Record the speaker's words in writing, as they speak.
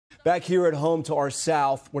Back here at home to our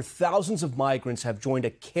south, where thousands of migrants have joined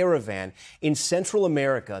a caravan in Central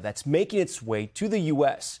America that's making its way to the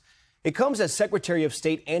U.S. It comes as Secretary of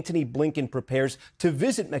State Antony Blinken prepares to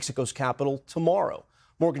visit Mexico's capital tomorrow.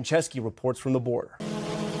 Morgan Chesky reports from the border.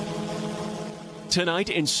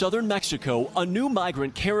 Tonight in southern Mexico, a new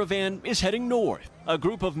migrant caravan is heading north. A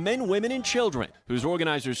group of men, women, and children, whose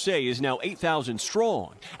organizers say is now 8,000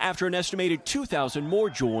 strong, after an estimated 2,000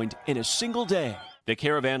 more joined in a single day. The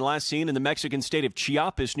caravan, last seen in the Mexican state of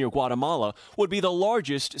Chiapas near Guatemala, would be the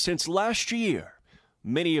largest since last year.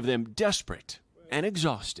 Many of them desperate and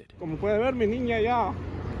exhausted.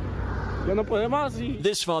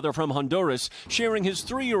 This father from Honduras, sharing his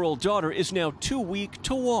 3-year-old daughter, is now too weak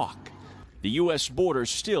to walk. The U.S. border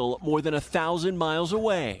still more than 1,000 miles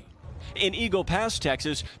away. In Eagle Pass,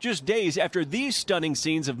 Texas, just days after these stunning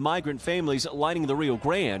scenes of migrant families lining the Rio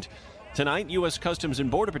Grande, tonight U.S. Customs and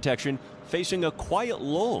Border Protection facing a quiet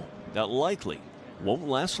lull that likely won't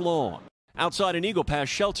last long. Outside an Eagle Pass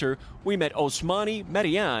shelter, we met Osmani,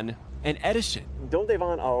 Marian, and Edison. ¿Dónde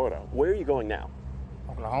van ahora? Where are you going now?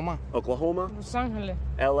 Oklahoma. Oklahoma? Los Angeles.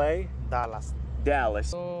 L.A.? Dallas.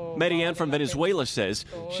 Marianne from Venezuela says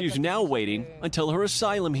she's now waiting until her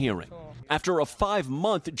asylum hearing. After a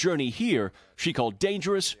 5-month journey here, she called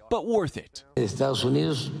dangerous but worth it.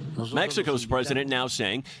 Mexico's president now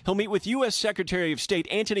saying he'll meet with U.S. Secretary of State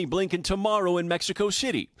Antony Blinken tomorrow in Mexico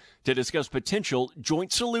City to discuss potential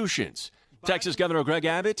joint solutions. Texas Governor Greg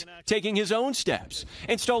Abbott taking his own steps,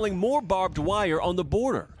 installing more barbed wire on the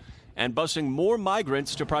border and busing more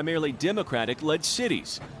migrants to primarily Democratic-led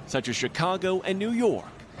cities, such as Chicago and New York,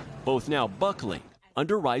 both now buckling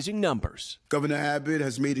under rising numbers. Governor Abbott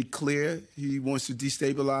has made it clear he wants to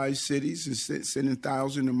destabilize cities and sending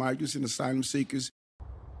thousands of migrants and asylum seekers.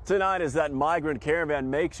 Tonight, as that migrant caravan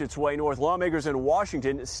makes its way north, lawmakers in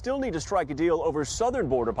Washington still need to strike a deal over southern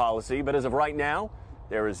border policy, but as of right now,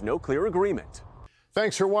 there is no clear agreement.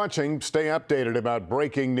 Thanks for watching. Stay updated about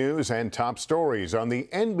breaking news and top stories on the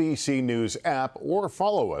NBC News app or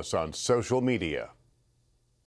follow us on social media.